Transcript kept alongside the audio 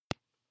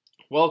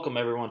Welcome,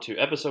 everyone, to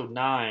episode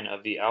 9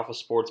 of the Alpha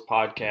Sports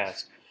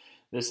Podcast.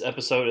 This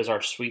episode is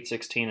our Sweet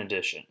 16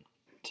 edition.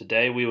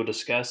 Today, we will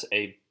discuss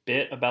a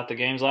bit about the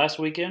games last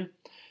weekend.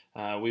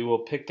 We will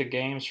pick the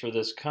games for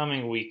this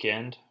coming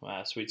weekend,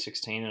 Sweet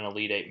 16 and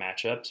Elite 8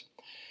 matchups.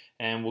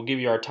 And we'll give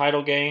you our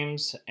title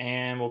games,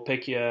 and we'll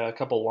pick you a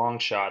couple long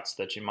shots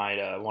that you might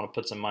want to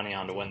put some money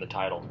on to win the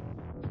title.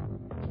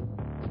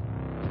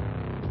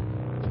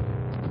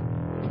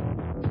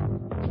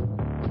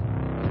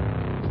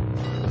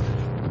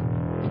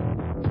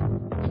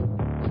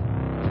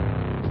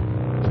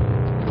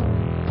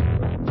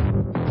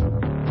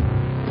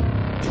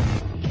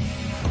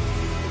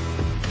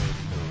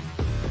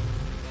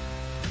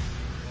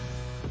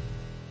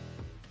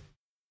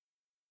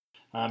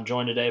 I'm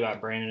joined today by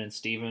Brandon and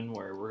Steven,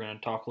 where we're going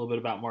to talk a little bit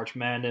about March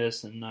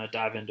Madness and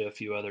dive into a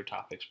few other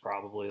topics,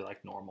 probably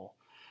like normal.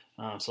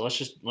 So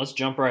let's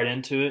jump right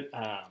into it,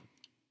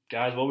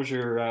 guys. What was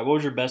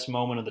your best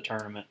moment of the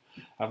tournament?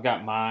 I've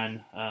got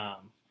mine,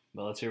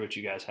 but let's hear what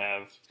you guys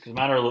have because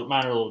mine are a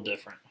little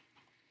different.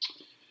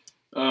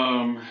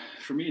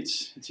 For me,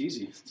 it's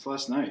easy. It's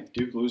last night,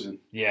 Duke losing.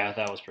 Yeah,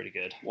 that was pretty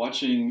good.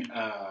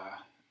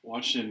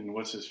 Watching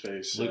what's his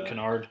face, Luke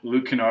Kennard.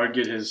 Luke Kennard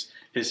get his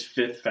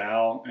fifth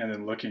foul, and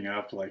then looking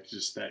up like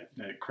just that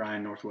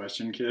crying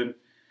Northwestern kid.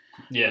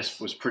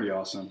 Yes, was pretty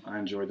awesome. I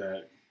enjoyed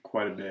that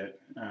quite a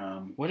bit.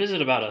 What is it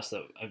about us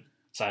that?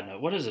 Side note: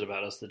 what is it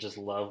about us that just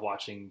love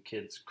watching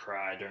kids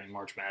cry during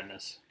March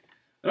Madness?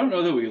 I don't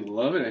know that we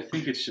love it. I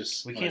think it's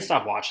just we can't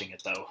stop watching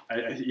it though.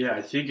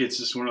 I think it's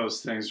just one of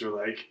those things where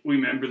like we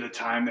remember the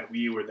time that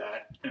we were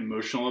that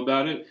emotional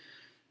about it.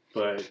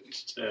 But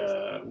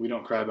we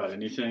don't cry about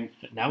anything.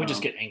 Now we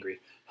just get angry.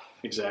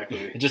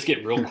 Exactly. And just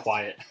get real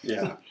quiet.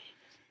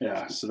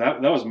 Yeah. So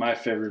that was my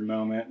favorite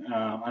moment.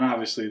 And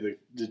obviously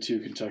the two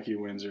Kentucky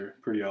wins are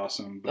pretty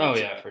awesome.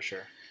 But, for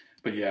sure.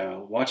 But yeah,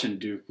 watching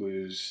Duke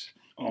lose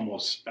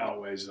almost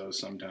outweighs those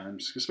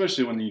sometimes,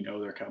 especially when you know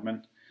they're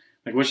coming.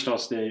 Like Wichita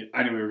State,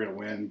 I knew we were going to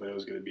win, but it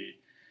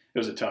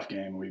was a tough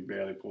game. We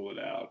barely pulled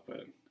it out.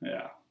 But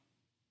yeah.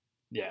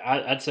 Yeah,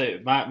 I'd say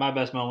my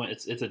best moment,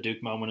 it's a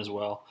Duke moment as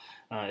well.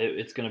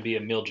 It's going to be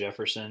Emil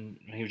Jefferson.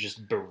 He was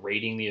just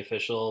berating the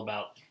official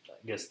about,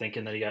 I guess,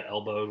 thinking that he got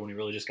elbowed when he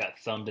really just got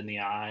thumbed in the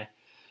eye.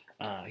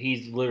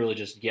 He's literally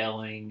just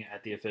yelling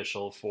at the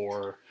official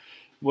for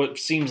what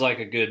seems like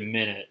a good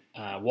minute,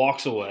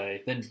 walks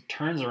away, then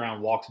turns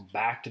around, walks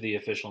back to the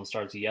official and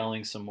starts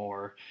yelling some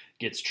more,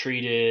 gets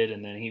treated,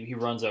 and then he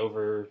runs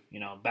over,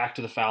 back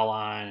to the foul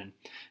line, and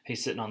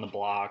he's sitting on the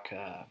block.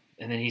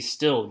 And then he's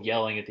still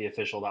yelling at the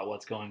official about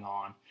what's going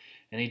on.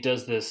 And he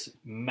does this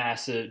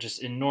massive,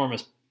 just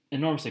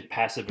enormously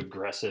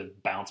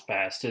passive-aggressive bounce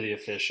pass to the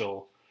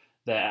official.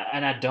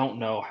 And I don't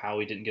know how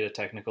he didn't get a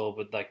technical,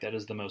 but like that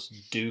is the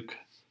most Duke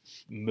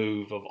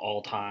move of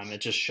all time.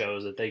 It just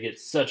shows that they get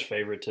such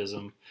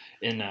favoritism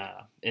in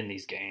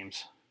these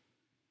games.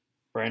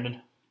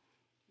 Brandon?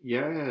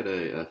 Yeah, I had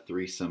a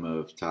threesome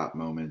of top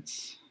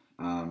moments.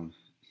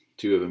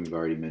 Two of them you've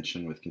already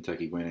mentioned with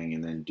Kentucky winning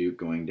and then Duke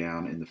going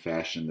down in the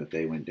fashion that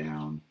they went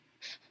down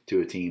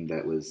to a team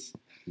that was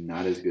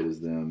not as good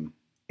as them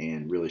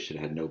and really should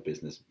have had no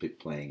business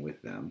playing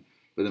with them.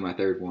 But then my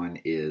third one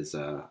is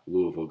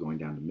Louisville going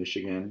down to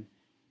Michigan,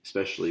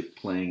 especially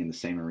playing in the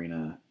same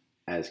arena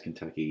as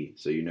Kentucky.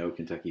 So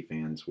Kentucky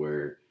fans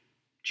were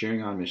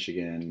cheering on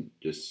Michigan,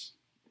 just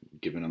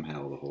giving them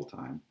hell the whole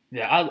time.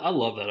 Yeah, I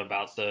love that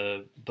about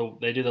they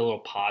do the little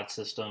pod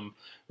system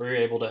where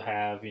you're able to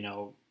have,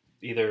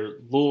 either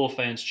Louisville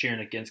fans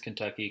cheering against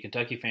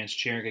Kentucky fans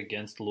cheering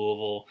against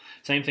Louisville.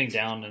 Same thing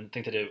down, and I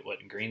think they did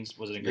in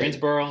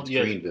Greensboro?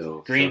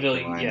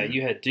 Greenville. Yeah,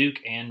 you had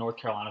Duke and North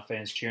Carolina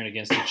fans cheering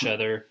against each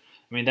other.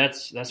 I mean,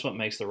 that's what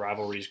makes the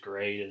rivalries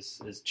great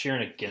is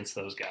cheering against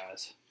those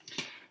guys.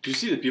 Do you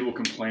see the people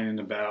complaining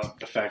about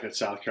the fact that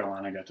South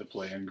Carolina got to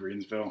play in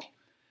Greensville?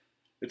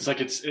 It's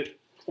like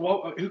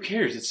well, who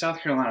cares? It's South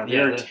Carolina.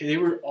 They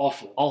were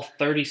awful. All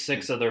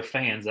 36 of their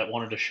fans that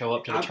wanted to show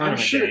up to the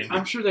tournament game.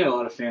 I'm sure they had a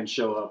lot of fans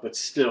show up, but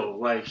still,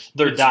 like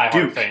they're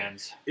diehard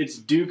fans. It's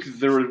Duke.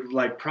 They're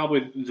like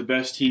probably the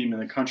best team in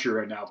the country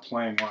right now,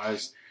 playing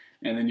wise.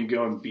 And then you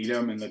go and beat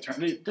them in the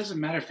tournament. It doesn't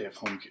matter if they have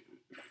home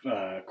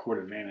court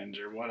advantage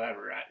or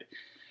whatever.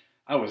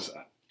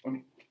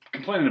 I'm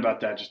complaining about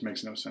that. Just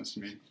makes no sense to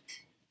me.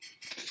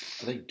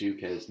 I think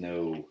Duke has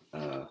no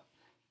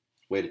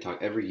way to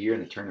talk. Every year in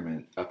the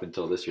tournament, up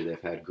until this year,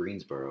 they've had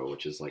Greensboro,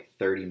 which is like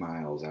 30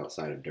 miles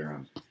outside of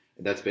Durham.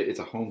 It's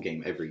a home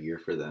game every year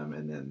for them,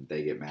 and then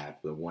they get mad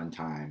for the one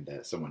time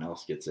that someone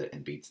else gets it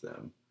and beats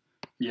them.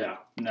 Yeah,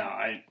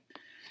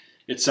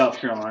 it's South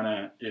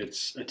Carolina.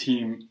 It's a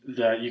team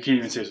that you can't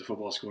even say it's a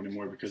football school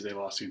anymore because they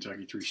lost to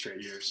Kentucky 3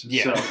 straight years.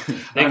 Yeah, so,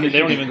 they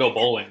don't even go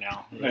bowling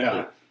now.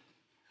 Yeah.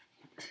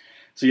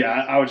 So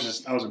yeah, I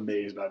was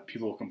amazed about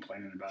people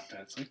complaining about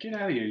that. It's like, get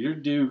out of here! You're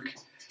Duke.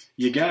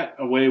 You got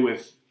away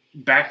with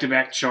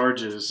back-to-back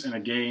charges in a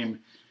game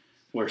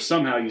where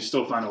somehow you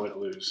still find a way to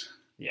lose.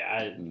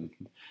 Yeah,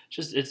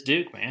 it's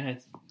Duke, man.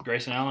 It's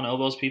Grayson Allen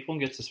elbows people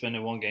and gets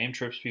suspended one game,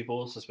 trips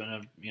people,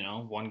 suspended,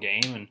 one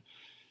game, and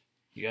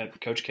You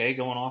got Coach K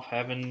going off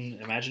having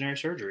imaginary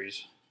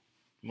surgeries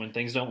when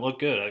things don't look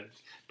good. I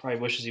probably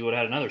wishes he would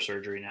have had another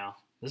surgery now.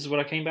 This is what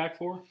I came back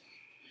for?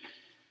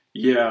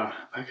 Yeah,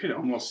 I could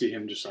almost see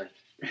him just like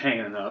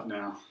hanging it up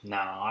now. No,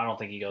 I don't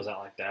think he goes out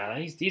like that.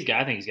 I think he's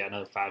got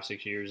another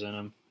 5-6 years in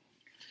him.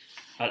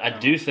 I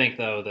do think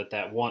though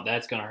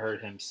that's going to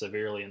hurt him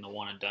severely in the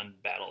one and done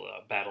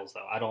battles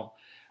though.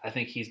 I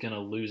think he's going to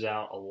lose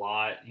out a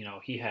lot.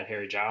 He had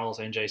Harry Giles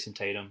and Jason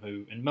Tatum,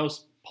 who in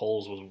most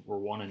polls were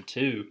 1 and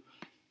 2.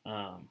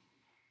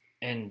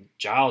 And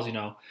Giles,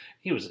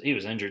 he was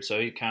injured, so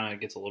he kind of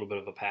gets a little bit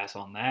of a pass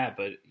on that.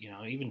 But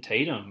even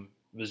Tatum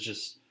was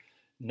just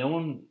no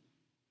one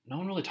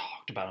really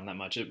talked about him that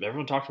much.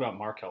 Everyone talked about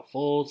Markelle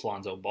Fultz,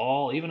 Lonzo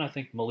Ball, even I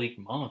think Malik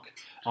Monk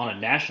on a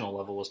national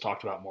level was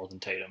talked about more than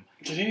Tatum.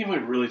 Did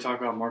anybody really talk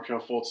about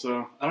Markelle Fultz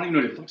though? I don't even know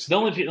what he looks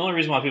like. The only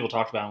reason why people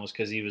talked about him was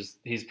because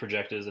he's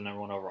projected as the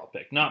 #1 overall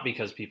pick, not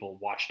because people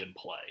watched him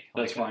play.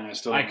 That's fine.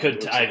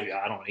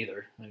 I don't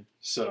either.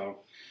 So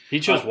he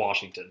chose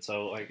Washington.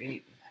 So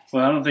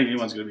well, I don't think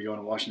anyone's going to be going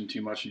to Washington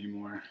too much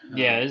anymore.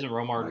 Yeah, isn't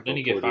Romar? Didn't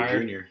he get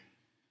fired? Jr.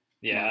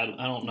 Yeah,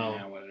 I don't know.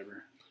 Yeah,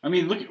 whatever. I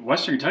mean, look at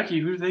Western Kentucky.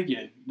 Who do they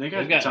get? They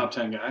got the top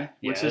 10 guy.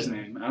 What's his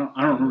name? I don't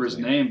remember his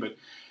name, but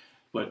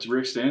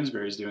Rick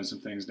Stansberry's doing some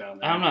things down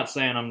there. I'm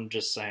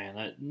just saying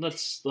that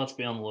let's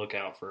be on the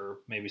lookout for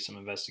maybe some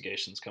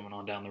investigations coming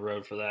on down the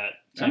road for that.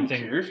 Same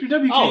thing. Care. If you're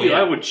WKU,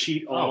 I would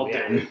cheat all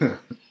day.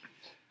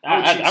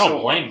 I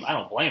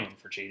don't blame him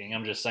for cheating.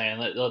 I'm just saying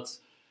that let's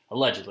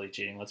allegedly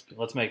cheating.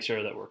 Let's make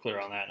sure that we're clear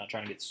on that. Not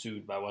trying to get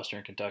sued by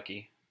Western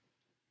Kentucky.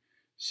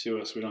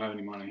 Sue us. We don't have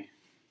any money.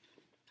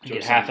 You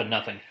get half and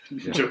nothing.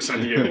 Joke's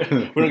on you.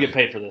 We don't get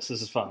paid for this.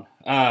 This is fun.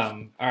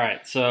 All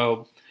right.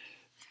 So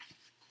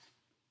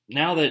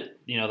now that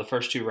the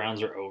first 2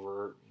 rounds are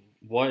over,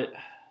 we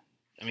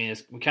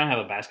kind of have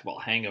a basketball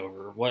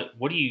hangover. What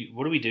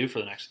do we do for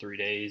the next 3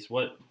 days?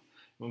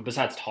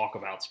 Besides talk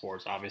about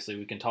sports? Obviously,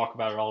 we can talk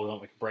about it all we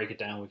want. We can break it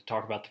down. We can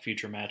talk about the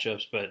future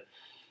matchups. But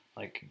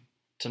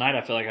tonight,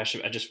 I feel like I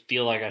just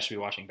feel like I should be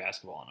watching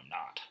basketball, and I'm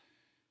not.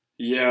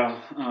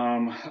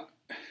 Yeah.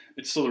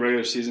 It's still the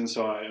regular season,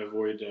 so I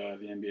avoid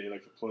the NBA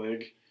like the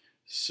plague.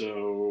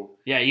 So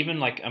yeah,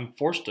 even I'm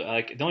forced to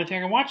the only thing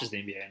I can watch is the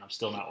NBA, and I'm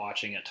still not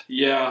watching it.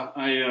 Yeah,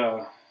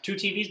 2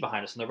 TVs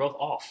behind us, and they're both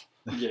off.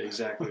 Yeah,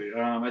 exactly.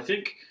 I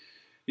think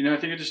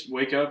I just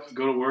wake up,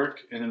 go to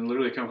work, and then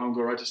literally come home,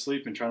 go right to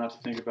sleep, and try not to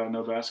think about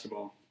no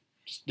basketball.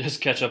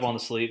 Just catch up on the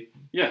sleep.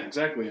 Yeah,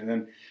 exactly,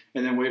 and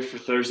then wait for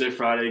Thursday,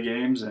 Friday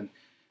games, and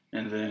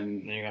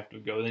then you have to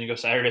go. Then you go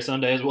Saturday,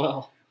 Sunday as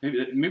well.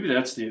 Maybe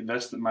that's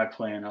my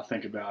plan. I'll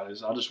think about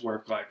is I'll just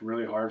work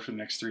really hard for the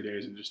next 3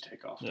 days and just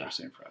take off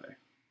Thursday and Friday.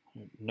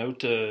 Note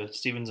to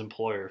Steven's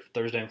employer: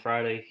 Thursday and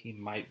Friday he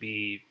might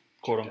be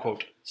quote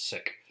unquote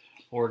sick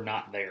or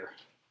not there.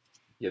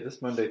 Yeah,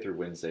 this Monday through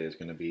Wednesday is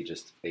going to be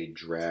just a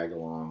drag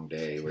along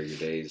day where your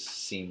days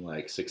seem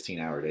like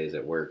 16-hour days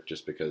at work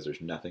just because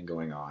there's nothing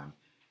going on,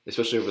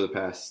 especially over the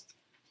past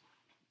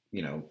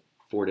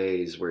 4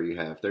 days where you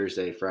have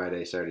Thursday,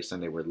 Friday, Saturday,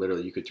 Sunday, where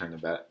literally you could turn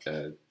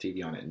the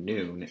TV on at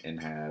noon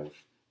and have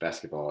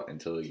basketball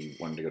until you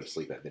wanted to go to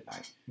sleep at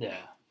midnight. Yeah.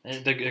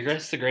 And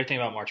the great thing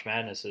about March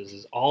Madness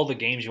is all the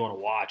games you want to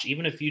watch,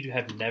 even if you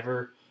have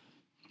never –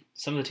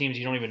 some of the teams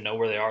you don't even know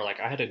where they are.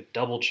 I had to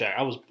double check.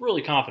 I was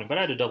really confident, but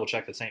I had to double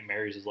check that St.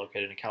 Mary's is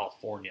located in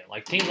California.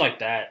 Teams like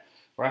that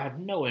where I have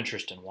no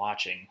interest in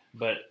watching,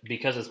 but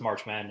because it's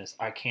March Madness,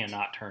 I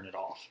cannot turn it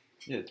off.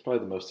 Yeah, it's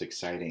probably the most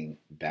exciting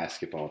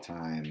basketball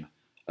time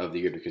of the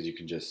year because you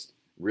can just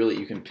really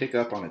you can pick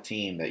up on a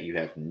team that you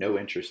have no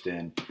interest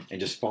in and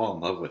just fall in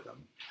love with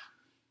them.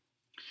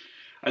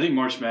 I think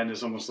March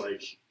Madness almost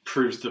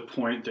proves the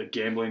point that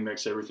gambling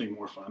makes everything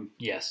more fun.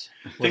 Yes,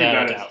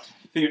 without a doubt.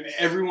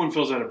 Everyone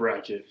fills out a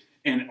bracket,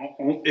 and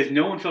if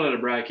no one filled out a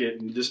bracket,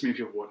 this means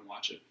people wouldn't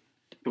watch it.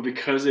 But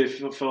because they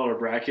fill out a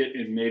bracket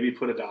and maybe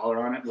put $1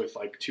 on it with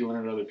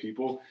 200 other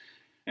people,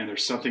 and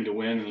there's something to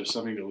win and there's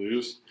something to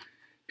lose,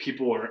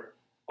 people are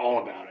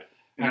all about it.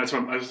 And that's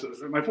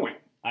my point.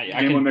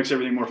 Gambling makes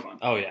everything more fun.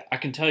 Oh, yeah. I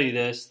can tell you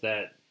this,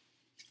 that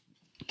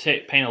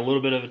paying a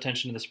little bit of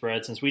attention to the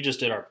spread, since we just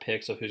did our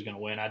picks of who's going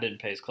to win, I didn't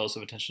pay as close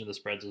of attention to the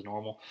spreads as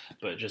normal.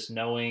 But just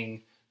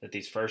knowing that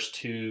these first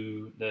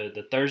 2,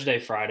 the Thursday,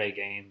 Friday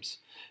games,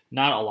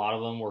 not a lot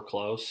of them were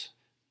close,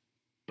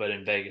 but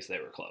in Vegas they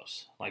were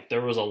close.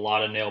 There was a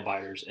lot of nail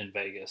biters in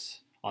Vegas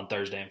on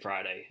Thursday and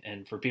Friday.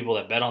 And for people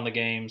that bet on the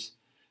games,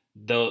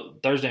 the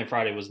Thursday and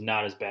Friday was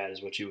not as bad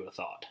as what you would have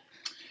thought.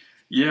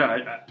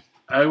 Yeah,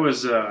 I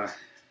was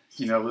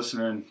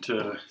listening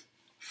to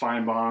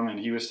Feinbaum, and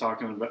he was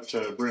talking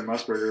to Brent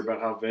Musburger about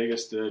how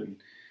Vegas did.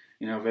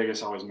 And,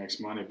 Vegas always makes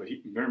money, but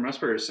Brent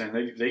Musburger is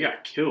saying they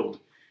got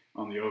killed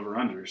on the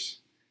over-unders,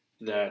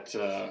 that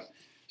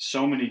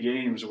so many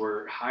games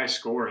were high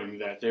scoring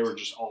that they were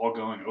just all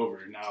going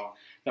over. Now,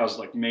 that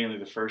was mainly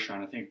the first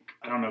round.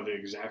 I don't know the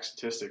exact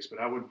statistics, but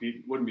I wouldn't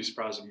be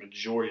surprised if the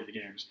majority of the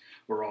games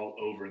were all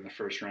over in the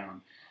first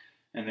round.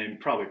 And they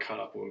probably caught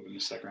up a little bit in the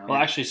second round. Well,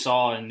 I actually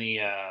saw in the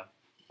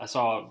I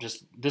saw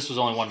this was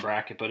only one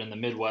bracket, but in the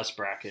Midwest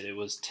bracket, it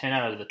was 10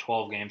 out of the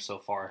 12 games so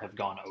far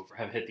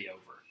have hit the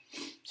over.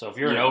 So if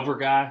you're an over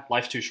guy,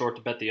 life's too short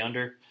to bet the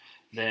under,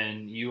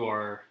 then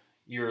you're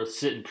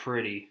sitting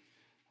pretty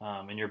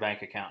in your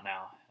bank account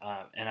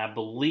now. And I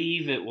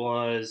believe it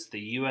was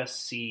the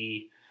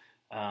USC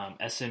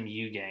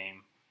SMU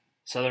game.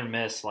 Southern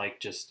Miss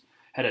just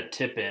had a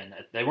tip in.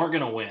 They weren't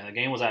going to win. The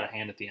game was out of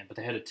hand at the end, but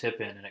they had a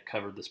tip in and it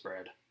covered the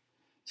spread.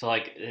 So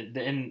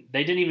and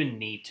they didn't even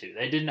need to.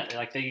 They did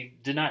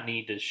not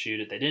need to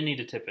shoot it. They didn't need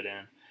to tip it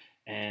in,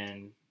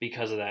 and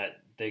because of that,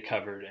 they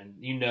covered. And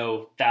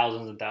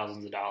thousands and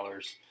thousands of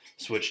dollars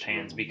switched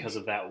hands because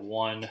of that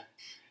one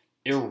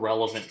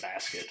irrelevant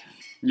basket.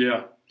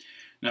 Yeah,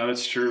 no,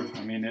 that's true.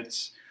 I mean,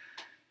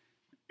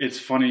 it's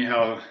funny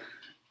how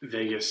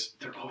Vegas,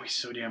 they're always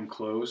so damn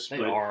close.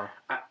 They are.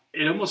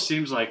 It almost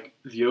seems like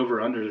the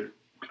over-under,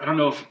 I don't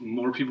know if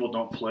more people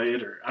don't play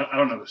it, or I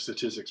don't know the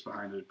statistics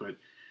behind it, but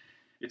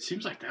it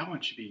seems like that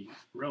one should be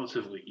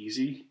relatively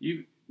easy.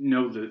 You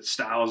know the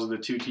styles of the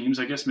two teams.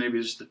 I guess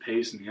maybe just the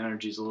pace and the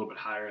energy is a little bit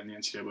higher in the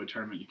NCAA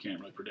tournament. You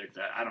can't really predict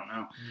that. I don't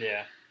know.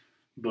 Yeah.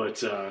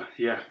 But,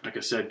 like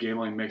I said,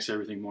 gambling makes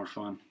everything more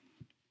fun.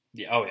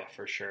 Yeah. Oh, yeah,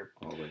 for sure.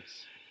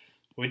 Always.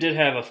 We did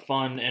have a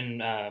fun,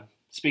 and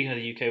speaking of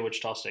the UK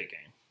Wichita State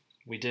game,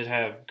 we did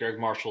have Greg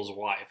Marshall's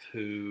wife,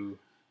 who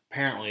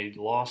apparently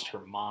lost her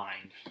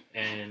mind.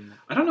 And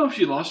I don't know if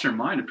she lost her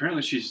mind.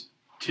 Apparently she's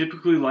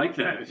typically like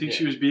that. I think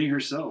she was being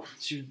herself.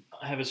 She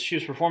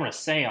was performing a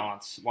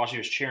seance while she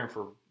was cheering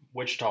for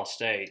Wichita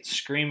State,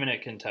 screaming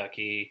at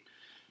Kentucky,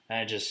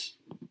 and just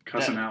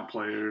cussing out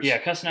players. Yeah,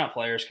 cussing out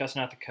players,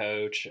 cussing out the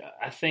coach.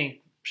 I think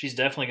she's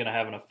definitely going to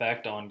have an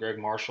effect on Greg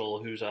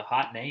Marshall, who's a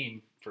hot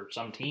name for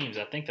some teams.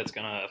 I think it's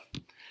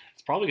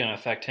probably going to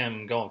affect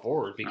him going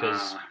forward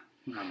because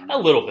a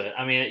little bit.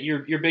 I mean,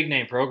 your big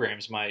name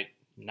programs might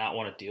not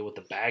want to deal with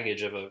the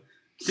baggage of a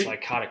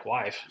psychotic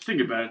wife. Think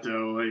about it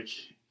though,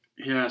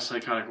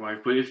 psychotic wife.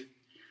 But if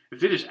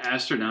they just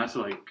asked her not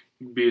to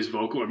be as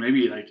vocal, or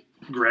maybe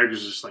Greg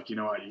was just you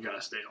know what, you got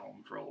to stay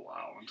home for a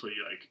while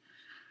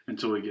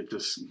until we get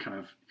this kind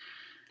of.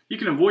 You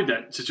can avoid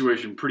that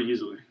situation pretty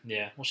easily.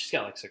 Yeah, well, she's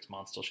got 6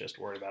 months till she has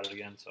to worry about it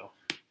again. So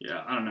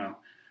yeah, I don't know.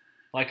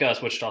 Like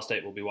us, Wichita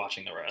State will be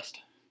watching the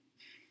rest.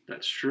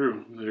 That's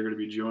true. They're going to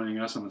be joining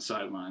us on the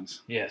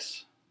sidelines.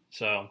 Yes.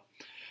 So,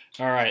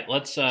 all right,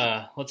 let's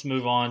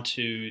move on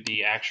to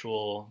the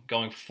actual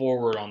going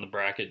forward on the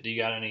bracket. Do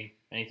you got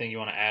anything you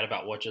want to add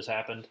about what just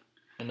happened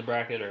in the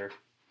bracket, or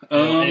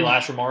any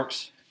last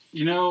remarks?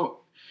 A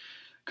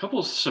couple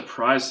of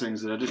surprise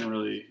things that I didn't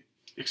really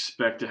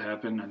expect to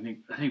happen.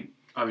 I think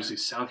obviously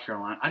South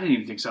Carolina. I didn't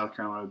even think South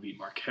Carolina would beat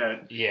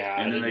Marquette. Yeah,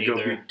 and then they go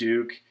beat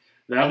Duke.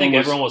 I think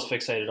everyone was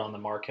fixated on the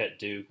Marquette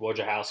Duke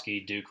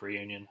Wojciechowski Duke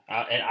reunion.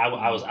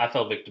 I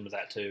fell victim to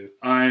that too.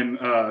 I'm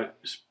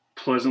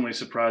pleasantly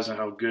surprised at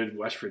how good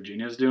West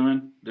Virginia's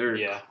doing.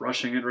 They're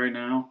crushing it right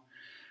now.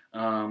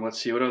 Let's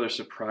see what other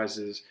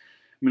surprises.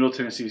 Middle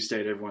Tennessee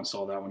State, everyone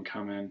saw that one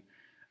coming.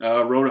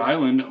 Rhode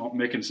Island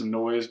making some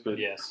noise, but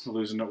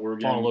losing to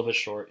Oregon. Falling a little bit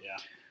short,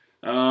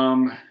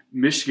 yeah.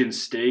 Michigan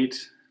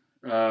State,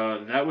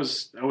 that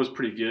was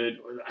pretty good.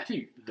 I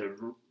think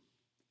the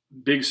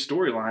big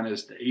storyline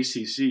is the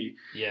ACC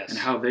and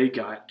how they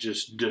got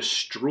just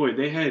destroyed.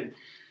 They had,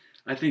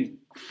 I think,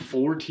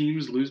 4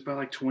 teams lose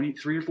by 20,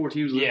 3 or 4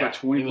 teams lose by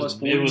 20 plus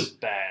points. It was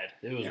bad.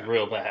 It was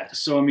real bad.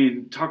 So, I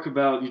mean, talk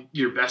about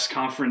your best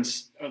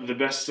conference, the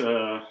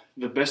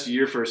best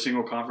year for a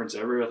single conference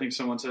ever, I think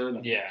someone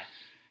said. Yeah.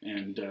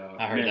 And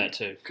I heard that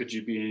too. Could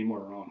you be any more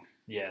wrong?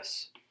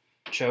 Yes.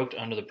 Choked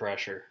under the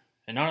pressure.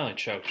 And not only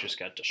choked, just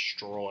got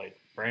destroyed.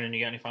 Brandon,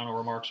 you got any final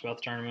remarks about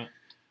the tournament?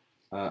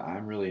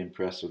 I'm really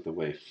impressed with the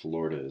way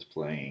Florida is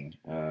playing.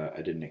 I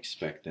didn't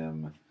expect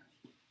them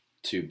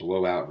to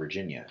blow out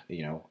Virginia.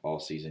 All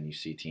season you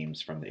see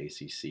teams from the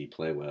ACC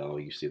play well.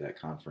 You see that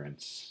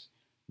conference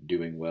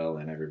doing well,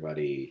 and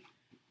everybody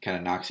kind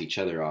of knocks each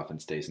other off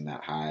and stays in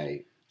that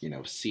high,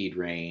 seed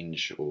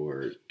range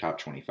or top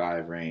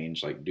 25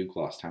 range. Like Duke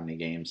lost how many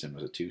games and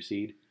was a 2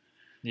 seed?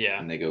 Yeah.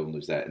 And they go and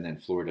lose that. And then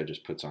Florida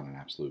just puts on an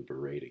absolute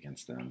berate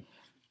against them.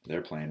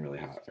 They're playing really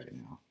hot right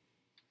now.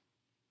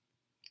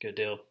 Good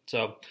deal.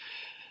 So,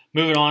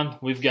 moving on,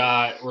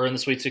 we're in the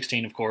Sweet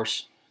 16, of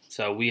course.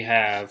 So, we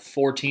have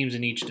 4 teams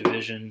in each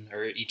division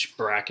or each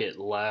bracket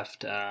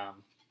left.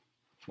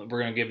 We're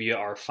going to give you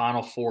our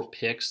final 4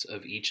 picks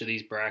of each of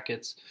these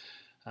brackets.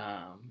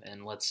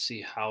 And let's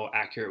see how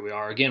accurate we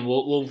are. Again,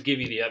 we'll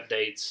give you the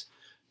updates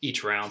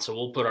each round. So,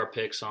 we'll put our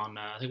picks on,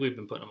 I think we've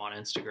been putting them on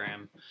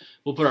Instagram.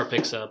 We'll put our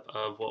picks up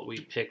of what we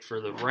pick for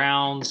the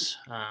rounds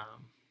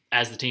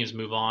as the teams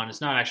move on.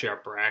 It's not actually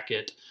our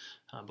bracket.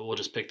 But we'll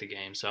just pick the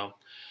game. So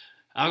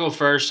I'll go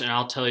first, and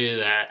I'll tell you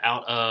that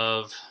out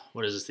of,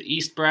 the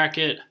East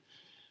bracket,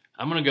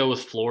 I'm going to go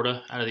with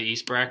Florida out of the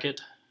East bracket.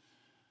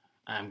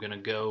 I'm going to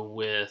go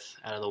with,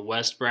 out of the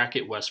West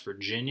bracket, West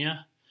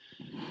Virginia.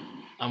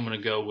 I'm going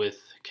to go with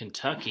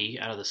Kentucky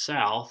out of the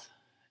South.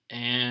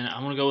 And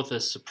I'm going to go with a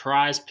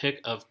surprise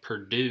pick of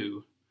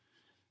Purdue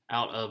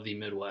out of the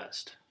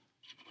Midwest.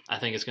 I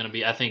think it's going to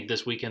be. I think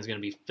this weekend's going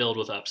to be filled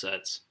with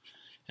upsets,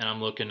 and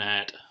I'm looking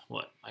at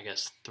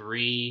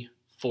 3,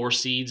 4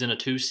 seeds and a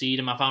 2 seed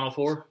in my Final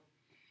Four.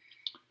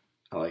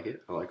 I like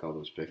it. I like all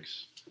those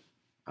picks.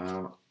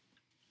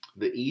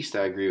 The East,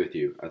 I agree with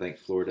you. I think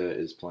Florida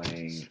is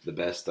playing the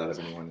best out of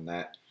anyone in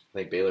that. I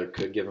think Baylor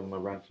could give them a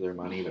run for their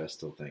money, but I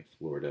still think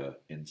Florida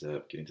ends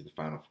up getting to the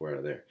Final Four out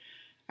of there.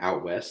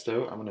 Out West,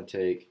 though, I'm going to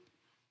take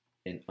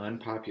an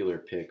unpopular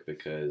pick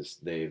because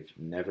they've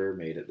never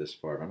made it this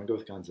far. I'm going to go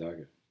with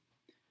Gonzaga.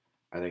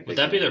 I think Would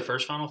that be their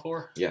first Final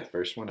Four? Yeah,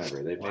 first one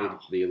ever. They've made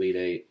the Elite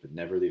Eight, but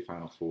never the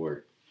Final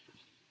Four.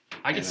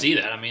 I can see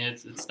that. I mean,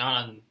 it's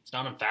not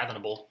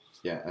unfathomable.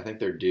 Yeah, I think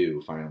they're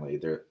due finally.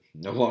 They're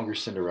no longer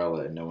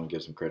Cinderella, and no one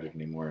gives them credit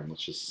anymore. And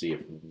let's just see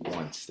if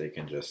once they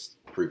can just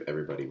prove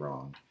everybody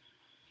wrong.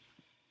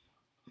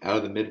 Out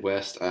of the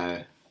Midwest,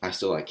 I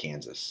still like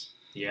Kansas.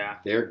 Yeah.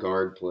 Their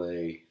guard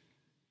play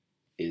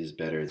is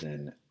better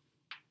than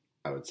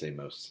I would say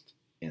most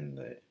in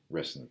the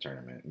rest of the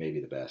tournament. Maybe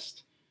the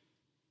best.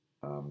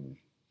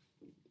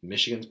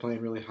 Michigan's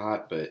playing really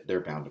hot, but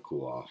they're bound to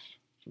cool off.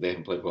 They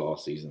haven't played well all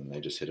season. They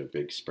just hit a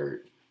big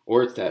spurt.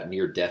 Or it's that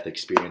near-death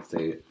experience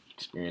they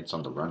experienced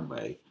on the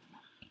runway.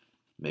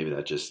 Maybe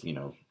that just,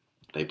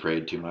 they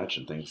prayed too much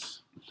and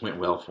things went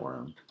well for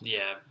them.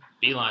 Yeah,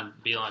 Beeline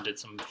did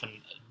some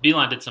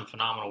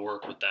phenomenal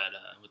work with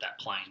that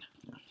plane.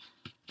 Yeah.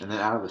 And then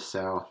out of the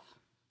South,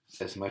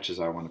 as much as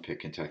I want to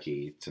pick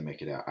Kentucky to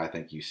make it out, I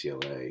think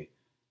UCLA.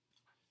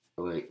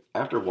 Like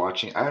after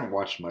watching, I haven't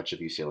watched much of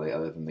UCLA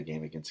other than the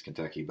game against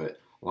Kentucky, but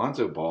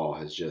Lonzo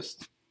Ball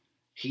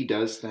he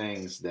does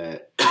things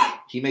that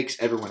he makes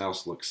everyone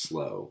else look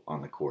slow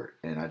on the court,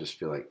 and I just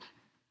feel like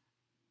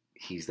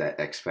he's that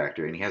X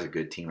factor, and he has a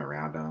good team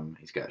around him.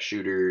 He's got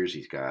shooters,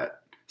 he's got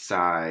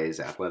size,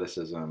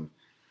 athleticism.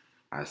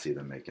 I see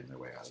them making their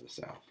way out of the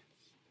South.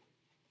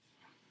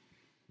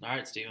 All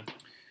right, Steven.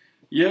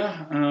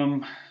 Yeah,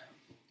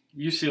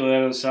 UCLA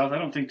out of the South, I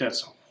don't think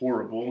that's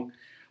horrible.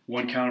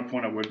 One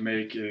counterpoint I would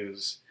make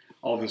is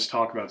all this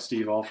talk about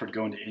Steve Alford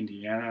going to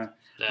Indiana.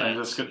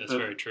 That's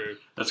very true.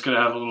 That's going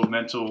to have a little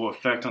mental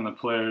effect on the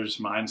player's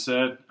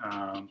mindset.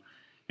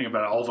 Think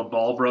about it, all the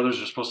Ball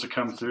brothers are supposed to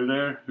come through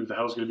there. Who the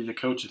hell is going to be the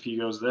coach if he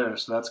goes there?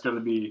 So that's going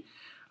to be,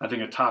 I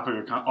think, a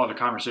topic of the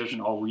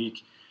conversation all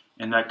week,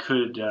 and that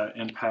could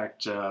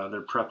impact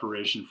their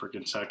preparation for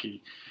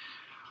Kentucky.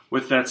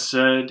 With that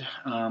said,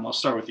 I'll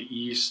start with the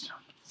East.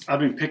 I've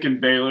been picking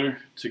Baylor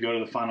to go to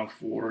the Final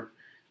Four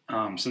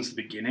since the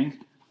beginning.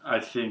 I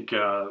think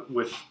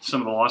with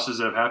some of the losses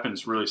that have happened,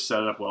 it's really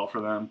set it up well for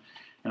them,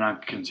 and I'm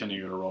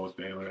continuing to roll with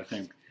Baylor. I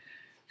think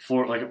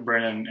Florida, like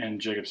Brandon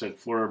and Jacob said,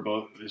 Florida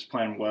both is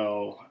playing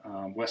well.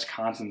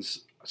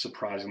 Wisconsin's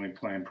surprisingly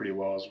playing pretty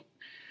well,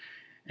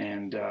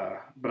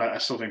 but I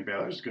still think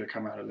Baylor's going to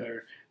come out of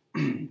there.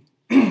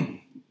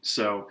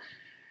 So,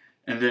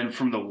 and then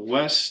from the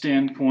West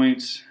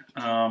standpoint,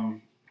 I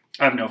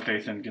have no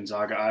faith in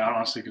Gonzaga. I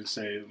honestly could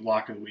say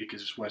lock of the week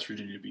is West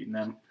Virginia beating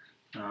them.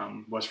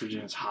 West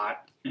Virginia's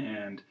hot,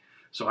 and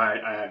so I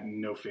have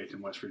no faith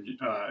in West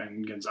Virginia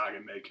and Gonzaga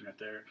making it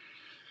there.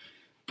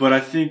 But I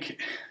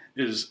think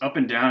as up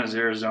and down as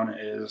Arizona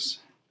is,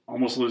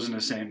 almost losing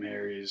to St.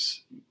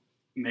 Mary's,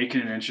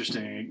 making it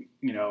interesting,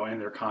 in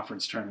their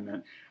conference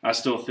tournament, I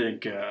still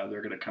think they're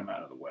going to come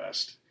out of the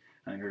West.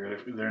 I think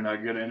they're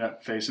not going to end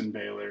up facing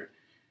Baylor,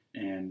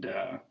 and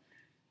I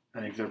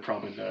think they're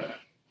probably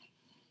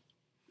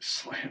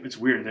it's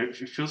weird. It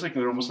feels like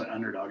they're almost an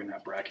underdog in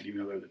that bracket, even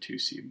though they're the 2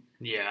 seed.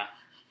 Yeah.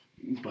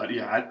 But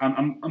yeah,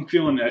 I'm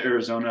feeling that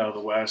Arizona out of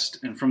the West,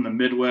 and from the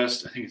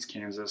Midwest, I think it's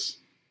Kansas.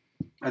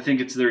 I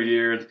think it's their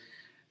year.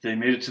 They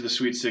made it to the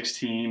Sweet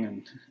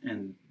 16,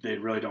 and they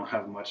really don't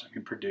have much. I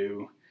mean,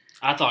 Purdue.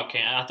 I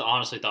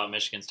honestly thought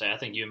Michigan State. I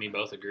think you and me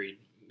both agreed.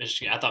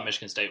 I thought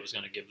Michigan State was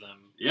going to give them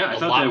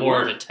a lot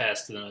more of a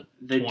test than a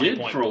 20-point blowout. They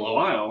did for a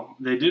while.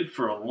 They did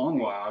for a long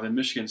while. Then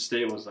Michigan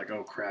State was like,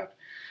 oh crap.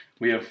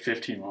 We have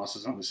 15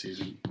 losses on the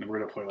season, and we're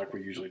going to play like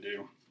we usually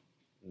do.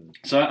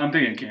 So I'm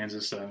picking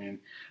Kansas. I mean,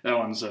 that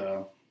one's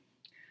I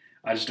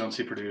just don't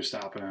see Purdue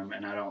stopping them,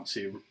 and I don't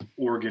see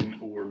Oregon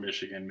or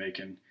Michigan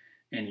making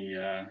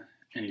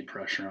any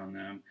pressure on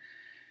them.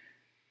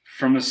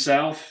 From the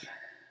South,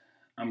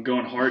 I'm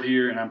going hard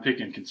here, and I'm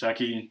picking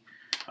Kentucky.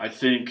 I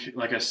think,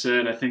 like I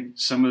said,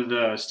 some of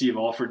the Steve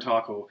Alford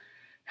talk will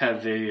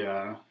have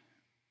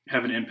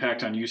an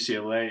impact on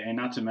UCLA, and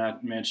not to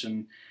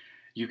mention –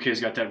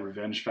 UK's got that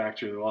revenge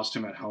factor. They lost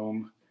him at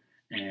home,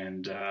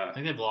 and I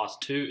think they've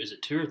lost 2. Is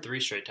it 2 or 3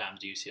 straight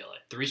times to UCLA?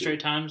 3 straight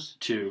times?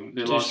 2.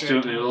 They lost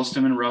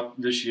him in Rupp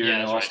this year. Yeah,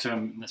 and they lost right.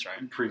 him that's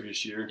right.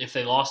 Previous year. If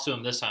they lost to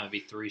him this time, it'd be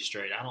 3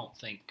 straight. I don't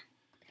think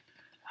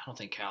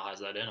Cal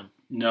has that in him.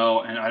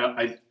 No, and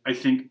I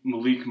think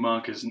Malik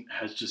Monk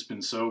has just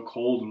been so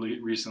cold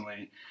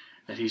recently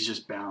that he's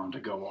just bound to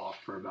go off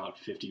for about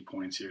 50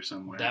 points here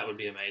somewhere. That would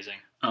be amazing.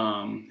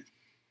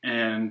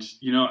 And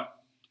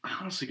I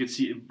honestly could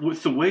see,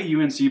 with the way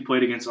UNC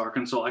played against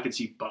Arkansas, I could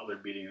see Butler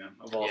beating them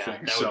of all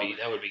things.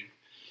 That would be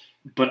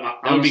But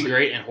that would be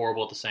great and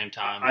horrible at the same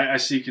time. I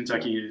see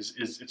Kentucky is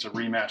it's a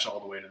rematch all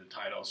the way to the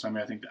title. So I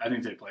mean, I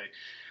think they play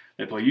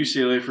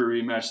UCLA for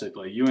a rematch, they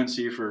play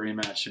UNC for a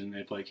rematch, and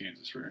they play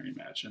Kansas for a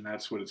rematch, and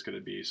that's what it's going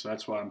to be. So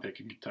that's why I'm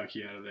picking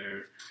Kentucky out of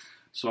there.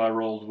 So I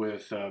rolled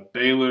with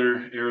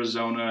Baylor,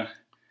 Arizona,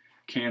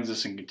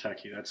 Kansas, and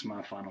Kentucky. That's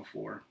my Final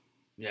Four.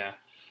 Yeah,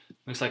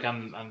 looks like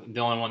I'm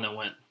the only one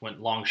that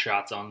went long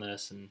shots on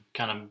this and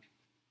kind of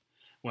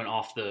went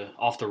off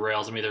the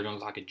rails. I'm either going to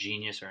look like a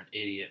genius or an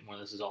idiot when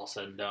this is all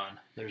said and done.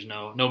 There's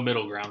no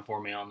middle ground for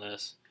me on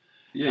this.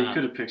 Yeah, you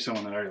could have picked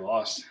someone that already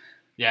lost.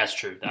 Yeah, it's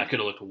true. That could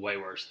have looked way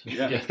worse.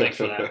 Yeah. Thanks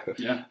for that.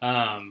 Yeah.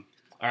 All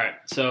right,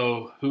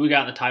 so who we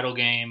got in the title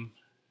game?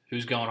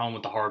 Who's going home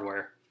with the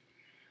hardware?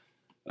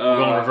 We're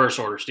going in reverse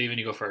order. Steven,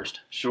 you go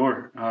first.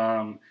 Sure.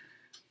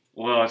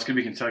 Well, it's going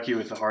to be Kentucky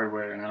with the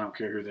hardware, and I don't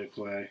care who they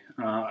play.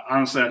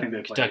 Honestly, I think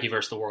they play Kentucky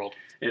versus the world.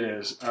 It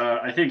is.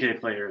 I think they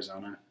play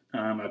Arizona.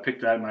 I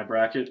picked that in my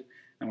bracket.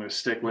 I'm going to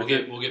stick with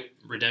it. We'll get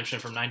redemption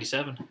from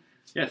 '97.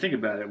 Yeah, think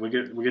about it. We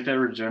get that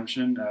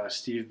redemption.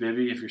 Steve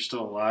Bibby, if you're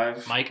still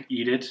alive, Mike,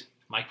 eat it.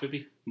 Mike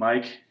Bibby.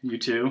 Mike, you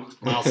too.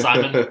 Miles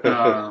Simon.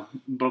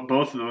 But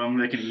both of them,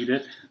 they can eat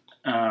it.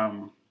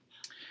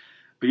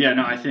 But yeah,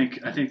 no, I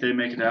think they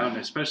make it out, and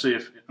especially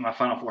if my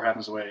Final Four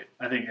happens the way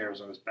I think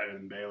Arizona's better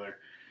than Baylor,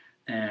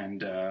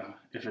 and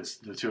if it's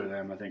the two of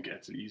them, I think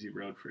it's an easy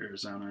road for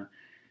Arizona.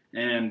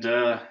 And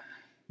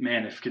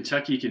man, if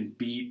Kentucky can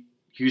beat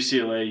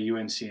UCLA,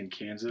 UNC, and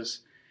Kansas,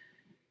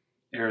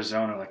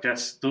 Arizona,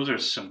 those are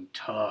some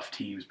tough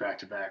teams back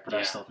to back. But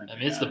I still think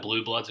it's the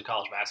blue bloods of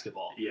college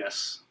basketball.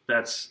 Yes,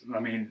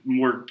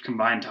 more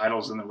combined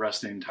titles than the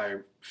rest of the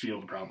entire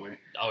field probably.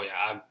 Oh yeah,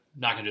 I'm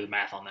not going to do the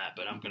math on that,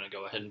 but I'm going to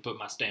go ahead and put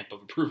my stamp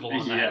of approval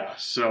on that. Yeah,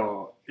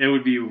 so it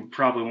would be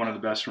probably one of the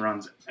best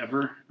runs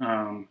ever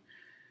coming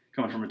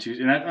from a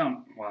Tuesday.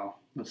 And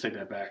let's take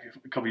that back.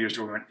 A couple years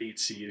ago, we went 8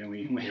 seed, and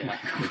we went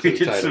to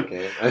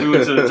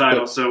the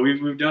title. So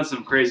we've done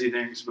some crazy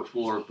things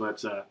before,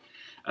 but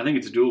I think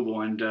it's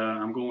doable. And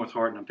I'm going with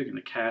Hart, and I'm picking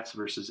the Cats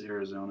versus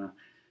Arizona,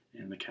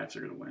 and the Cats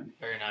are going to win.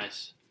 Very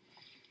nice.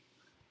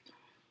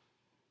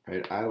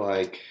 Right, I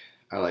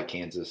like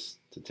Kansas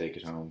to take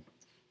it home.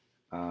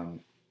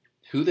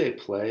 Who they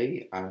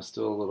play, I'm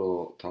still a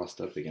little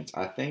tossed up against.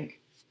 I think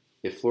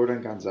if Florida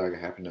and Gonzaga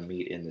happen to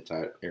meet in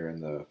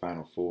the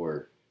Final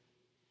Four,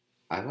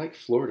 I like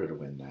Florida to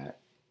win that.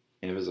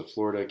 And if it was a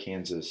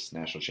Florida-Kansas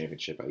national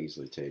championship, I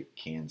easily take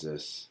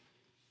Kansas.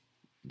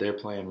 They're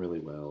playing really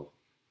well,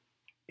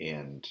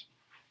 and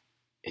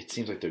it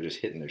seems like they're just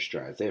hitting their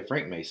strides. They have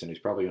Frank Mason, who's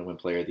probably going to win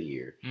Player of the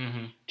Year.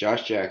 Mm-hmm.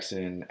 Josh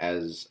Jackson,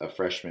 as a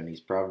freshman,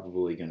 he's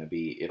probably going to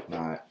be, if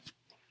not,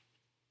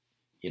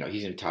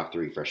 he's in top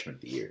 3 freshman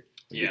of the year.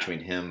 Yeah. Between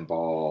him,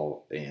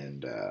 Ball,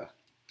 and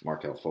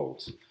Markelle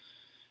Fultz.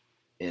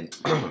 And,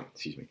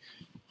 excuse me,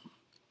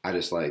 I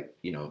just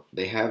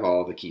they have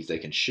all the keys. They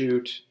can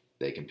shoot.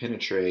 They can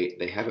penetrate.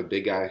 They have a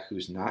big guy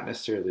who's not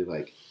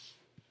necessarily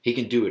he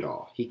can do it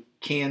all. He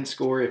can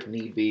score if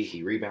need be.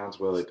 He rebounds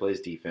well. He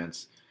plays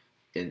defense.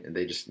 And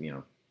they just,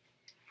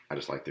 I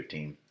just like their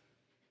team.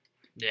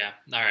 Yeah.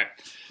 All right.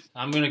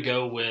 I'm going to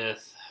go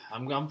with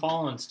I'm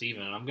following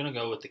Steven. I'm going to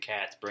go with the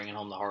Cats bringing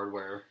home the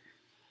hardware.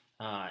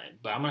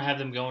 But I'm going to have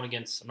them going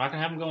against – I'm not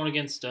going to have them going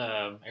against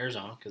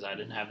Arizona because I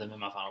didn't have them in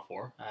my Final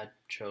Four. I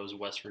chose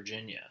West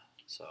Virginia.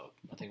 So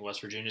I think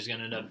West Virginia is going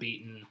to end up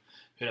beating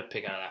 – who did I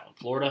pick out of that one?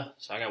 Florida.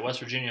 So I got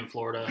West Virginia and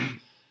Florida.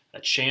 A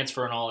chance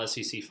for an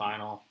all-SEC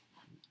final.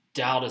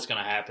 Doubt it's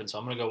going to happen. So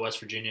I'm going to go West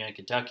Virginia and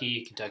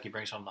Kentucky. Kentucky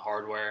brings home the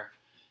hardware.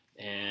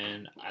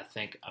 And I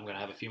think I'm going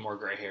to have a few more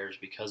gray hairs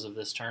because of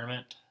this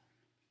tournament.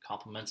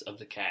 Compliments of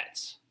the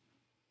Cats.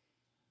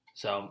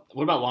 So,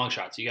 what about long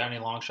shots? You got any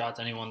long shots?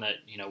 Anyone that,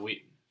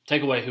 we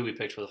take away who we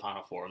picked for the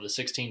Final Four? Of the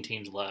 16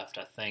 teams left,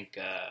 I think,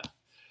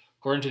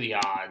 according to the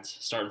odds,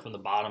 starting from the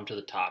bottom to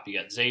the top, you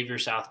got Xavier,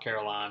 South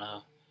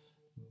Carolina,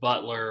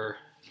 Butler,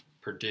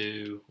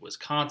 Purdue,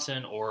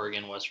 Wisconsin,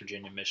 Oregon, West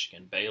Virginia,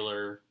 Michigan,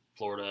 Baylor,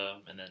 Florida,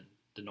 and then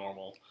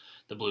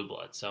the Blue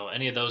Bloods. So,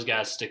 any of those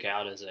guys stick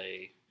out as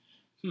they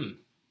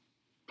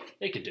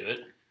could do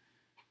it.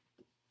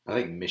 I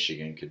think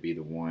Michigan could be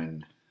the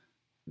one.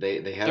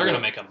 They're going to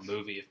make a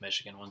movie if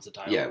Michigan wins the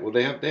title. Yeah, well,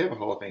 they have a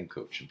Hall of Fame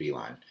coach,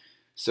 Beeline,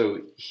 so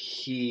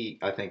he,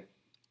 I think,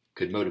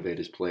 could motivate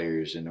his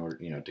players in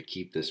order, to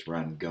keep this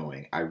run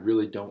going. I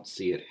really don't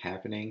see it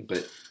happening,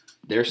 but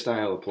their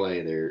style of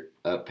play, they're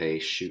up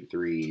pace, shoot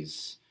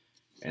threes,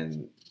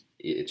 and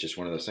it's just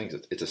one of those things.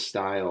 It's a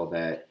style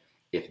that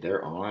if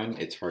they're on,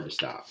 it's hard to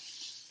stop.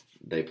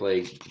 They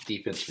play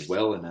defense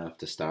well enough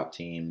to stop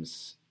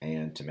teams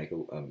and to make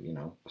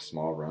a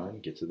small run,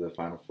 get to the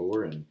Final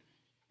Four, and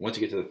once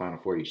you get to the Final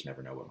Four, you just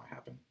never know what might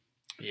happen.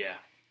 Yeah.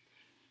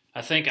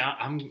 I think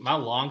my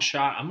long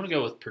shot, I'm going to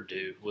go with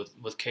Purdue,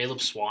 with Caleb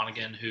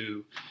Swanigan,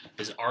 who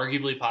is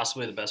arguably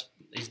possibly the best.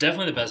 He's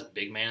definitely the best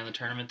big man in the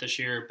tournament this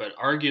year, but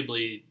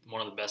arguably one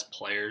of the best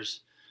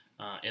players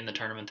in the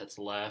tournament that's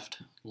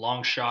left.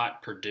 Long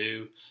shot,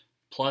 Purdue,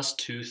 plus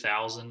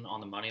 2,000 on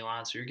the money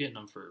line, so you're getting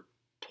them for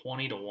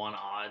 20-1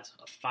 odds.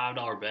 A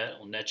 $5 bet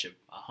will net you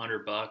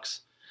 $100.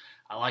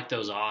 I like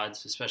those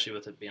odds, especially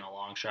with it being a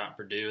long shot in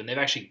Purdue. And they've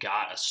actually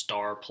got a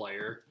star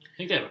player. I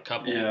think they have a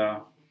couple. Yeah.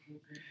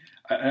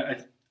 I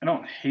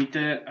don't hate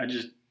that.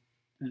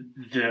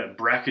 The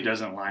bracket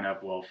doesn't line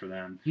up well for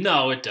them.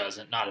 No, it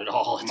doesn't. Not at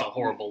all. It's a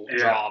horrible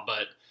draw,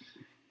 but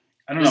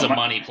I don't it's know. a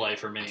money play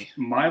for me.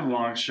 My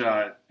long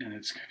shot, and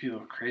it's going to be a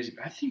little crazy,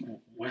 but I think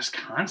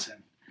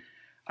Wisconsin.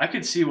 I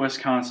could see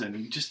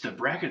Wisconsin. Just the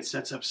bracket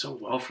sets up so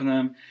well for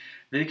them.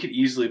 They could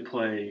easily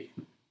play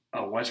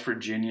West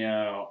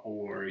Virginia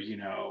or, in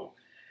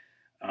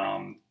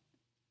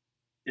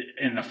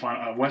the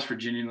final, West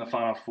Virginia in the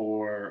Final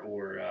Four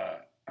or,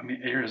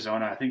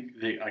 Arizona. I think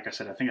they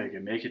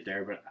can make it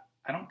there, but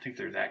I don't think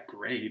they're that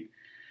great.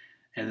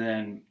 And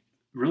then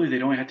really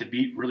they'd only have to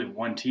beat really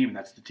one team, and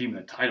that's the team in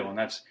the title, and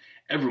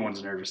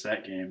everyone's nervous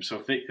that game.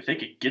 So if they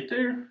could get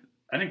there,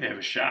 I think they have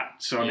a shot.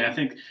 So I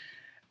think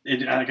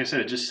like I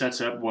said, it just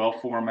sets up well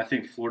for them. I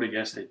think Florida,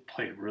 yes, they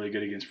played really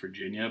good against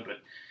Virginia, but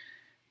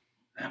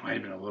that might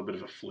have been a little bit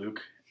of a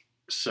fluke.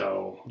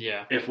 So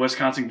if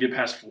Wisconsin can get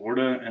past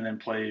Florida and then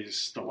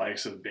plays the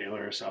likes of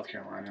Baylor or South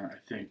Carolina, I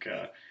think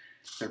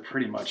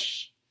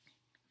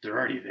they're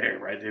already there,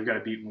 right? They've got to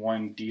beat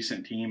one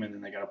decent team, and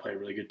then they got to play a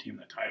really good team in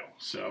the title.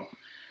 So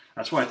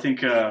that's why I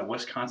think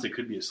Wisconsin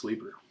could be a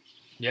sleeper.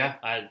 Yeah,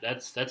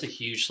 that's a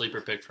huge sleeper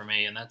pick for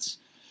me, and that's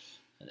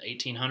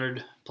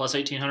 1,800 plus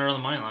 1,800 on the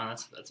money line.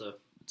 That's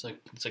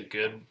a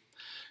good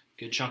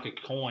chunk of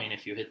coin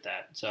if you hit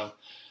that. So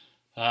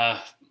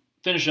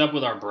finish up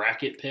with our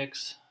bracket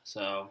picks.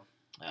 So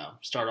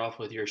start off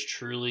with yours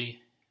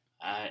truly.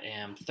 I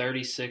am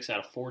 36 out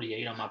of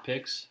 48 on my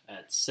picks.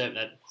 That's going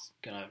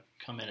to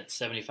come in at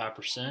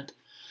 75%.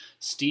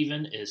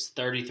 Steven is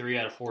 33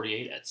 out of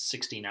 48 at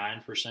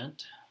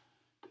 69%.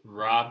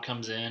 Rob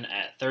comes in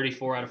at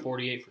 34 out of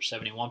 48 for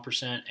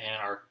 71%. And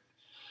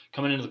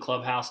coming into the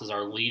clubhouse as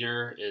our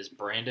leader is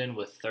Brandon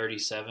with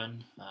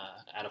 37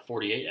 out of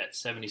 48 at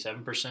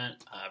 77%.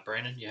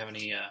 Brandon, you have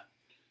any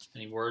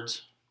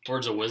words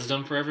of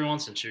wisdom for everyone,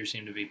 since you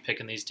seem to be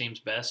picking these teams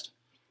best?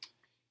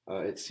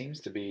 It seems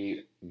to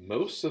be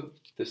most of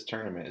this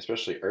tournament,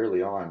 especially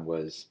early on,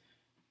 was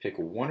pick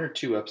one or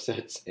two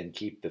upsets and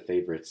keep the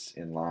favorites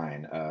in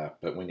line.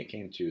 But when it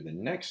came to the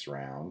next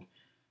round,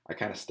 I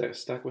kind of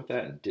stuck with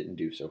that and didn't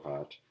do so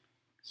hot.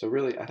 So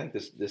really, I think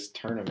this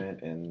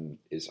tournament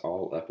is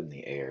all up in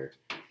the air.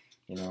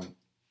 You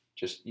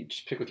just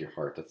pick with your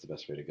heart. That's the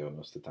best way to go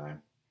most of the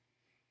time.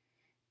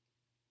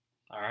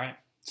 All right.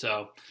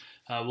 So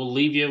we'll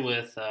leave you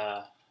with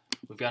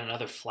we've got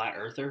another flat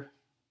earther.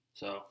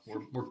 So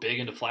we're big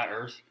into flat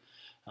Earth.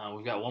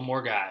 We've got one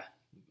more guy.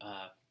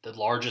 The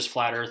largest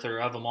flat earther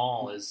of them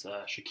all is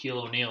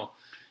Shaquille O'Neal.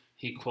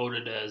 He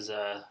quoted as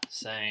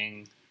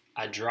saying,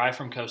 "I drive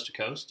from coast to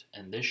coast,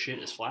 and this shit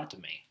is flat to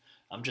me.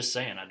 I'm just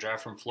saying, I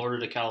drive from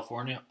Florida to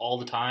California all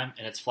the time,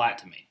 and it's flat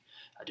to me.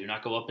 I do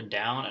not go up and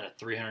down at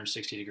a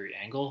 360-degree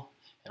angle.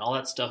 And all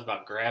that stuff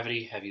about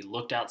gravity, have you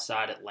looked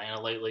outside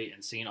Atlanta lately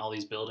and seen all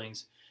these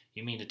buildings?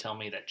 You mean to tell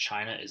me that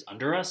China is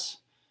under us?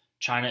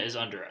 China is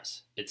under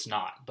us. It's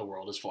not. The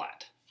world is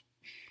flat."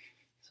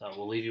 So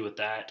we'll leave you with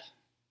that.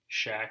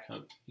 Shaq,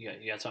 you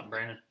got something,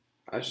 Brandon?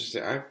 I was just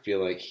say, I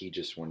feel like he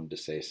just wanted to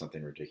say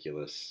something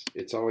ridiculous.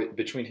 It's always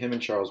between him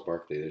and Charles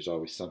Barkley. There's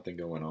always something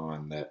going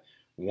on that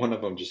one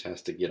of them just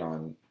has to get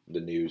on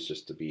the news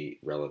just to be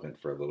relevant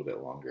for a little bit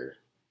longer.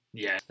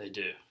 Yeah, they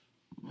do.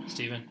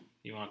 Steven,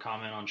 you want to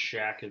comment on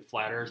Shaq and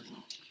flat Earth?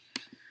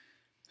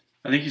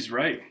 I think he's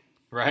right.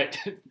 Right.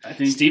 I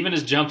think Steven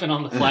is jumping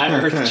on the flat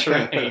Earth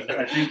train.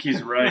 I think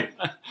he's right.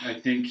 I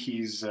think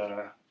he's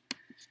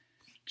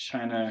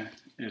China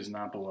is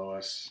not below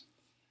us;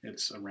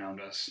 it's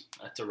around us.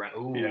 That's around.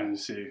 Ooh. Yeah.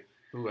 See.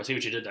 Ooh, I see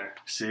what you did there.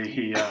 See,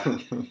 he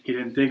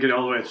didn't think it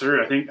all the way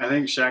through. I think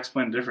Shaq's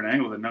playing a different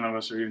angle that none of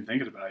us are even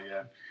thinking about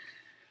yet.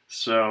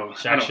 So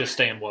Shaq's just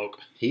staying woke.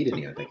 He didn't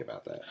even think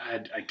about that.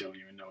 I don't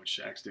even know what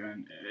Shaq's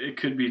doing. It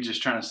could be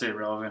just trying to stay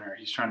relevant, or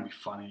he's trying to be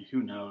funny.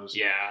 Who knows?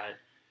 Yeah.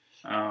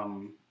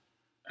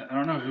 I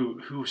don't know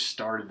who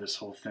started this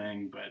whole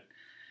thing, but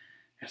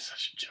it's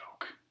such a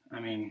joke. I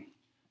mean,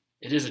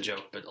 it is a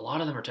joke, but a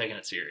lot of them are taking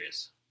it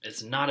serious.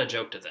 It's not a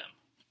joke to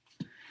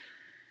them.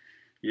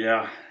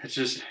 Yeah, it's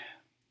just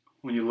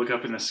when you look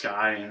up in the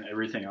sky and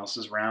everything else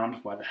is round,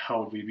 why the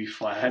hell would we be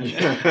flat?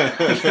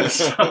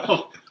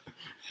 So,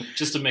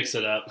 just to mix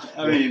it up.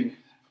 I mean,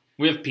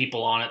 we have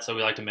people on it, so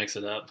we like to mix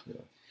it up. Yeah.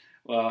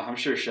 Well, I'm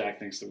sure Shaq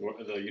thinks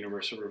the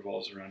universe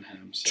revolves around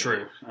him. So,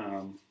 true.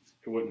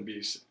 It wouldn't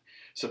be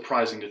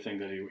surprising to think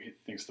that he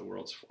thinks the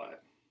world's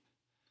flat.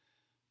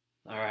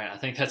 All right, I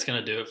think that's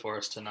going to do it for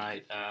us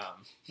tonight.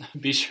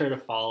 Be sure to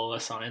follow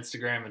us on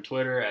Instagram and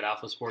Twitter at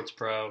Alpha Sports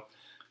Pro.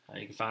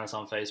 You can find us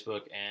on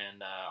Facebook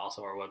and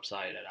also our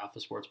website at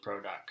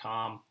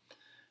alphasportspro.com.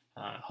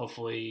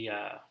 Hopefully,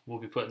 we'll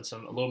be putting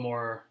a little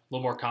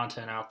more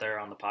content out there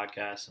on the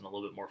podcast and a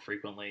little bit more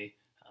frequently.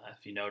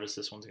 If you notice,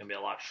 this one's going to be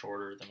a lot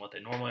shorter than what they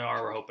normally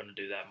are. We're hoping to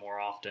do that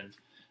more often.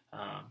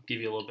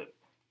 Give you a little bit,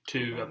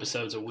 2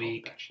 episodes a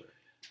week.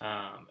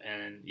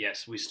 And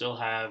yes, we still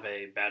have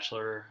a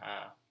Bachelor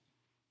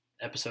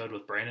episode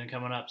with Brandon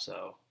coming up,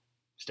 so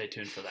stay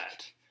tuned for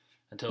that.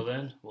 Until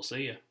then, we'll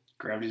see you.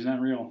 Gravity's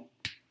not real.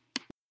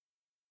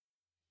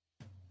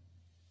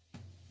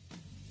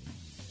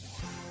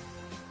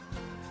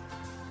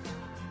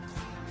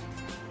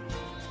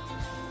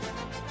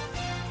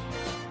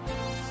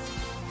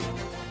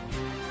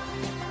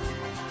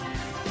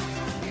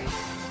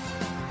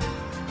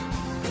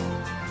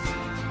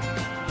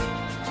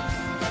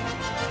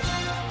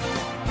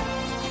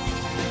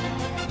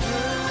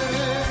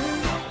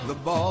 The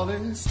ball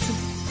is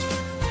tipped,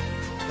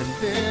 and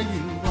there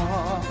you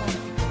are.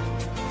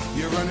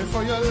 You're running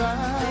for your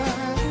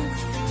life.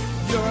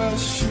 You're a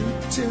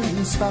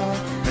shooting star,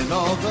 and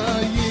all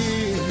the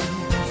years,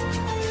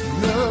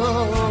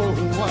 no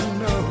one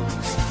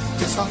knows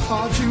just how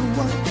hard you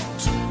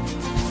worked.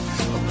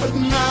 But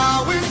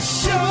now it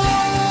shows.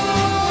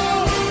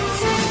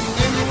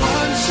 In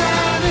one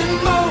shining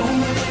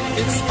moment,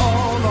 it's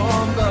all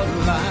on the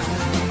line.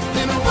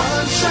 In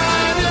one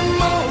shining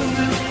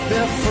moment,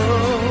 they're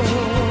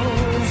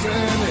frozen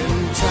in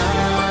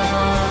time.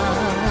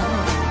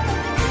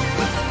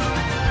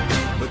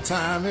 But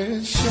time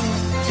is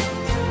short,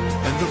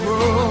 and the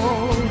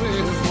road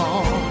is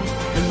long.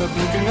 In the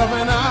blinking of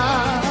an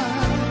eye,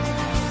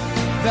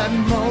 that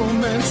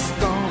moment's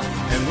gone.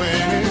 And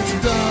when it's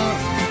done,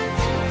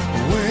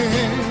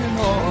 win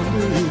or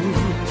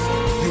lose,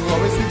 you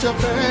always did your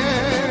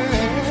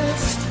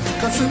best.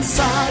 'Cause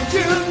inside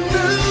you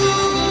knew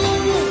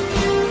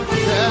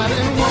that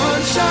in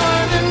one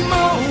shining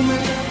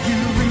moment you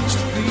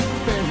reached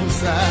deep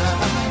inside.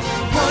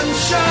 One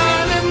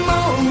shining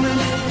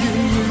moment you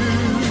knew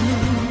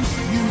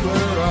you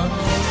were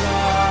alive.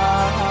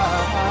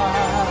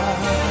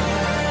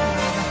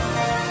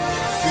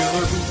 Feel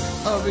the beat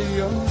of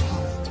your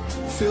heart,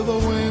 feel the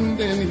wind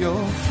in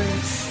your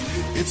face.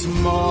 It's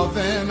more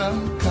than a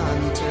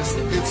contest,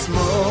 it's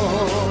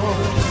more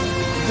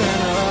than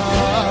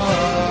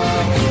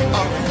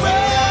a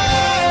race.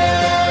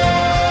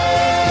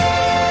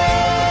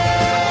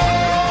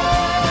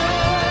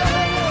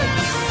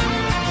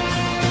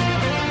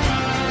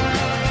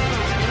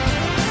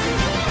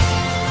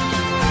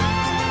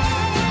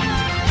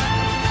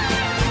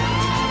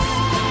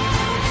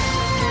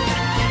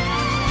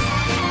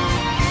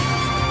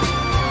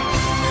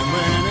 And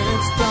when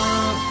it's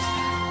done,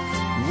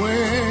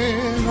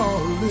 win or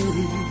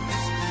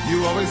lose, you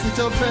always did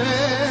your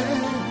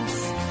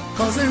best.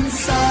 'Cause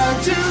inside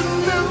you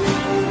knew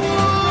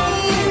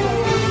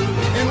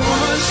in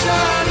one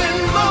shining